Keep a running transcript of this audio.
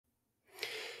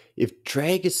If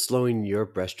drag is slowing your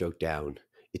breaststroke down,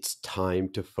 it's time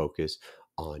to focus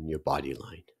on your body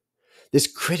line. This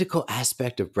critical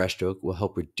aspect of breaststroke will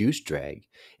help reduce drag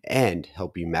and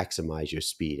help you maximize your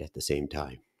speed at the same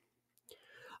time.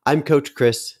 I'm Coach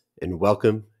Chris, and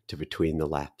welcome to Between the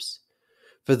Laps.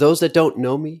 For those that don't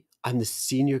know me, I'm the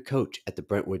senior coach at the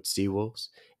Brentwood Seawolves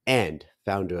and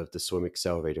founder of the Swim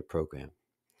Accelerator program,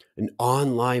 an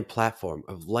online platform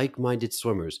of like-minded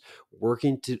swimmers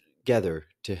working together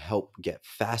to help get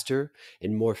faster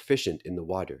and more efficient in the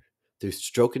water through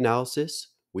stroke analysis,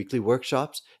 weekly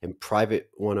workshops, and private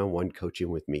one-on-one coaching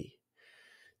with me.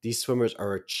 These swimmers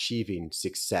are achieving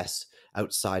success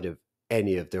outside of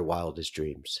any of their wildest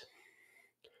dreams.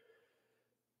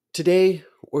 Today,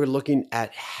 we're looking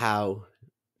at how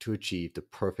to achieve the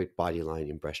perfect body line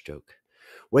in breaststroke.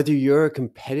 Whether you're a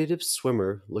competitive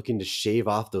swimmer looking to shave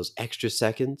off those extra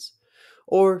seconds,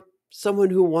 or someone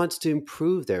who wants to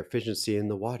improve their efficiency in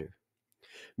the water,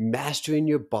 mastering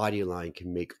your body line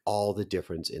can make all the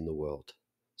difference in the world.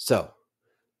 So,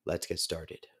 let's get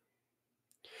started.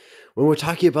 When we're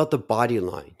talking about the body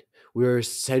line, we're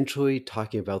essentially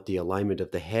talking about the alignment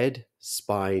of the head,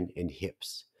 spine, and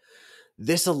hips.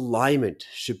 This alignment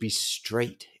should be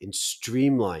straight and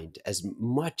streamlined as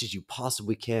much as you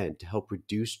possibly can to help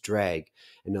reduce drag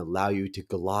and allow you to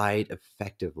glide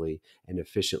effectively and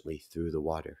efficiently through the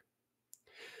water.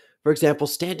 For example,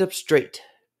 stand up straight,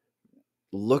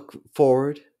 look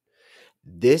forward.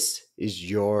 This is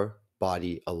your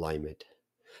body alignment.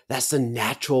 That's the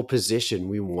natural position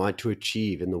we want to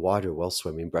achieve in the water while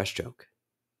swimming breaststroke.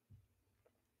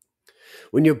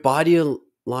 When your body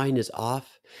line is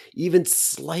off, even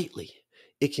slightly,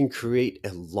 it can create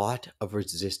a lot of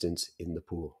resistance in the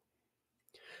pool.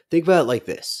 Think about it like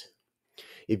this.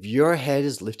 If your head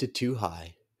is lifted too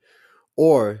high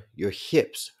or your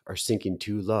hips are sinking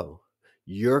too low,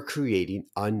 you're creating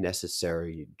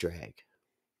unnecessary drag.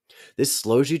 This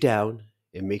slows you down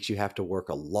and makes you have to work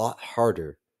a lot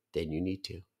harder than you need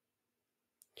to.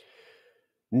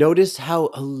 Notice how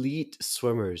elite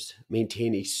swimmers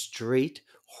maintain a straight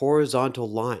horizontal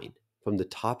line from the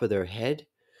top of their head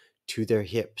to their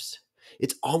hips.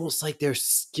 It's almost like they're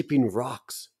skipping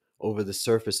rocks over the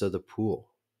surface of the pool.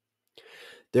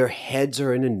 Their heads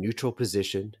are in a neutral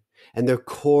position and their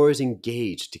core is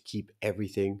engaged to keep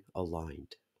everything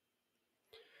aligned.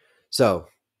 So,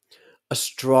 a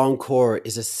strong core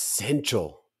is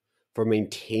essential for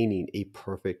maintaining a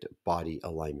perfect body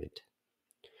alignment.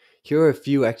 Here are a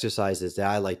few exercises that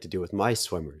I like to do with my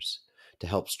swimmers to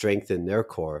help strengthen their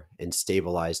core and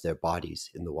stabilize their bodies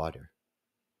in the water.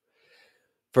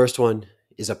 First one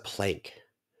is a plank.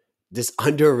 This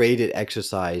underrated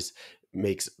exercise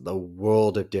makes the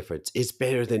world of difference. It's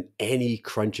better than any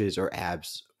crunches or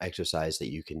abs exercise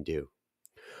that you can do.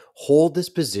 Hold this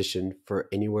position for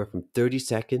anywhere from 30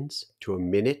 seconds to a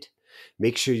minute.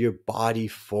 Make sure your body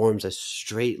forms a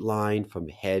straight line from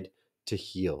head to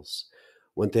heels.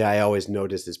 One thing I always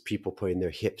notice is people putting their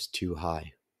hips too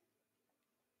high.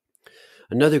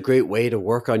 Another great way to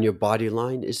work on your body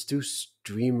line is through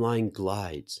streamlined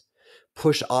glides.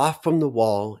 Push off from the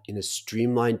wall in a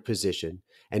streamlined position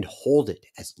and hold it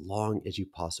as long as you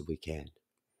possibly can.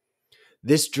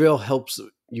 This drill helps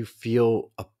you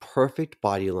feel a perfect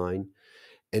body line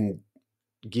and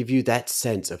give you that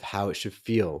sense of how it should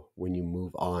feel when you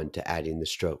move on to adding the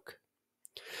stroke.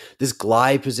 This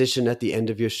glide position at the end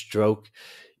of your stroke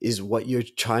is what you're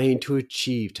trying to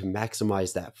achieve to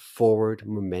maximize that forward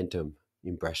momentum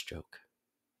in breaststroke.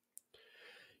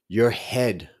 Your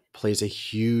head plays a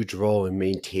huge role in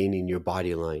maintaining your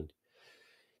body line.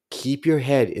 Keep your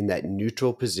head in that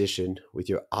neutral position with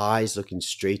your eyes looking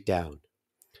straight down.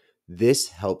 This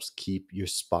helps keep your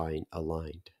spine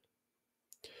aligned.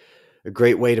 A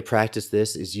great way to practice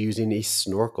this is using a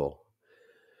snorkel.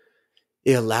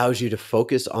 It allows you to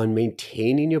focus on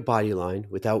maintaining your body line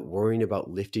without worrying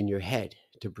about lifting your head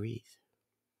to breathe.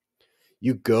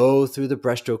 You go through the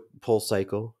breaststroke pull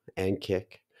cycle and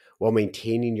kick while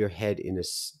maintaining your head in a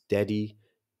steady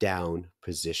down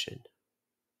position.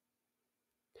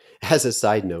 As a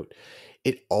side note,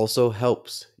 it also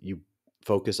helps you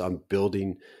focus on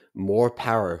building more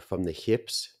power from the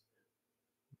hips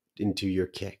into your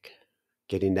kick,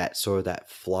 getting that sort of that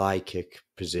fly kick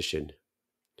position.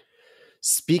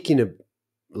 Speaking a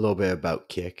little bit about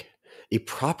kick, a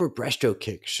proper breaststroke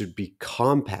kick should be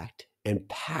compact and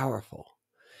powerful.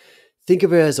 Think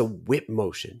of it as a whip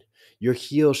motion. Your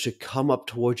heels should come up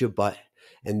towards your butt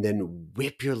and then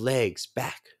whip your legs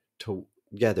back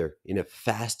together in a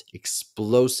fast,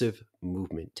 explosive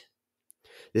movement.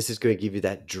 This is going to give you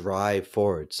that drive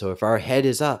forward. So if our head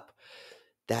is up,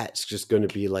 that's just going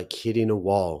to be like hitting a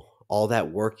wall all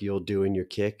that work you'll do in your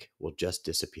kick will just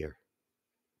disappear.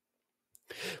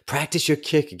 Practice your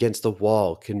kick against the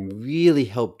wall can really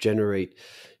help generate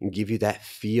and give you that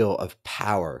feel of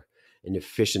power and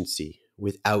efficiency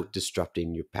without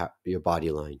disrupting your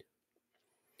body line.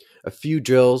 A few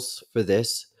drills for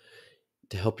this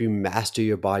to help you master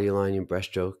your body line in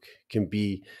breaststroke can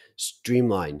be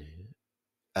streamline,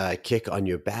 kick on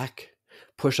your back,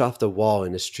 push off the wall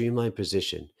in a streamlined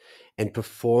position, and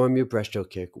perform your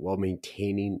breaststroke kick while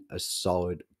maintaining a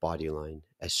solid body line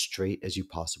as straight as you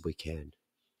possibly can.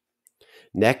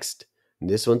 Next, and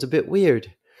this one's a bit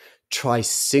weird, try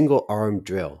single arm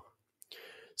drill.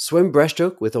 Swim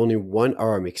breaststroke with only one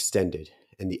arm extended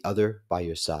and the other by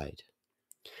your side.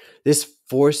 This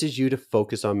forces you to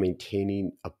focus on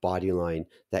maintaining a body line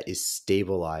that is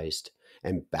stabilized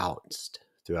and balanced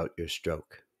throughout your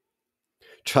stroke.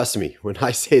 Trust me, when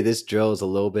I say this drill is a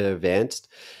little bit advanced,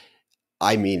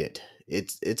 I mean it.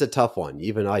 It's a tough one.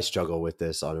 Even I struggle with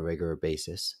this on a regular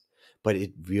basis, but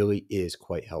it really is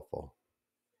quite helpful.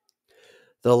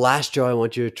 The last drill I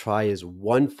want you to try is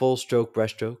one full stroke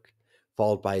breaststroke,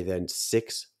 followed by then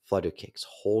 6 flutter kicks,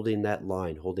 holding that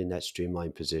line, holding that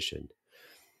streamlined position.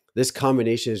 This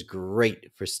combination is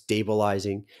great for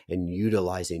stabilizing and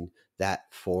utilizing that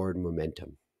forward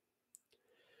momentum.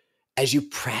 As you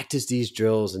practice these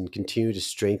drills and continue to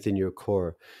strengthen your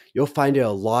core, you'll find it a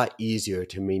lot easier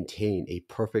to maintain a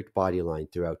perfect body line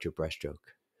throughout your breaststroke.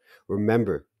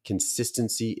 Remember,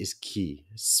 consistency is key,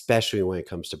 especially when it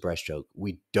comes to breaststroke.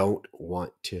 We don't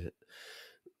want to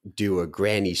do a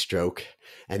granny stroke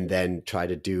and then try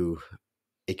to do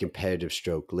a competitive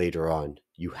stroke later on.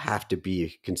 You have to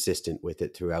be consistent with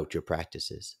it throughout your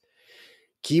practices.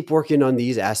 Keep working on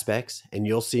these aspects and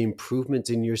you'll see improvements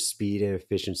in your speed and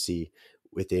efficiency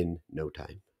within no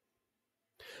time.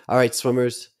 All right,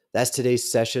 swimmers, that's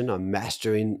today's session on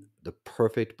mastering the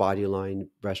perfect body line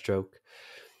breaststroke.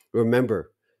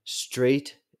 Remember,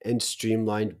 straight and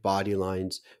streamlined body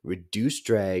lines reduce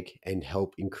drag and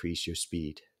help increase your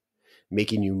speed,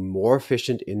 making you more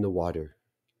efficient in the water.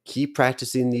 Keep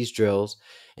practicing these drills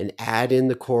and add in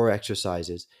the core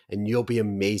exercises, and you'll be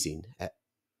amazing at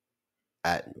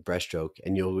breaststroke,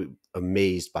 and you'll be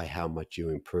amazed by how much you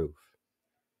improve.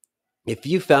 If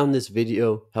you found this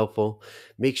video helpful,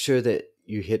 make sure that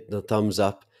you hit the thumbs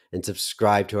up and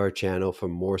subscribe to our channel for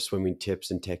more swimming tips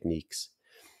and techniques.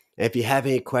 And if you have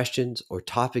any questions or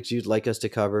topics you'd like us to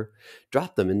cover,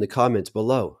 drop them in the comments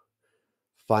below.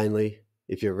 Finally,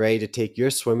 if you're ready to take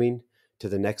your swimming to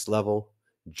the next level,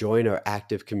 join our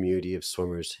active community of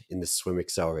swimmers in the Swim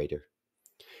Accelerator.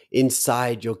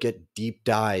 Inside, you'll get deep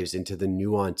dives into the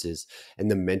nuances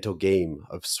and the mental game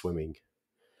of swimming.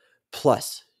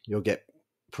 Plus, you'll get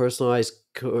personalized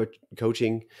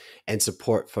coaching and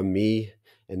support from me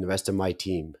and the rest of my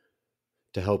team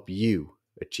to help you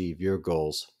achieve your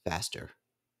goals faster.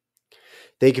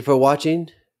 Thank you for watching,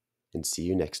 and see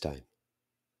you next time.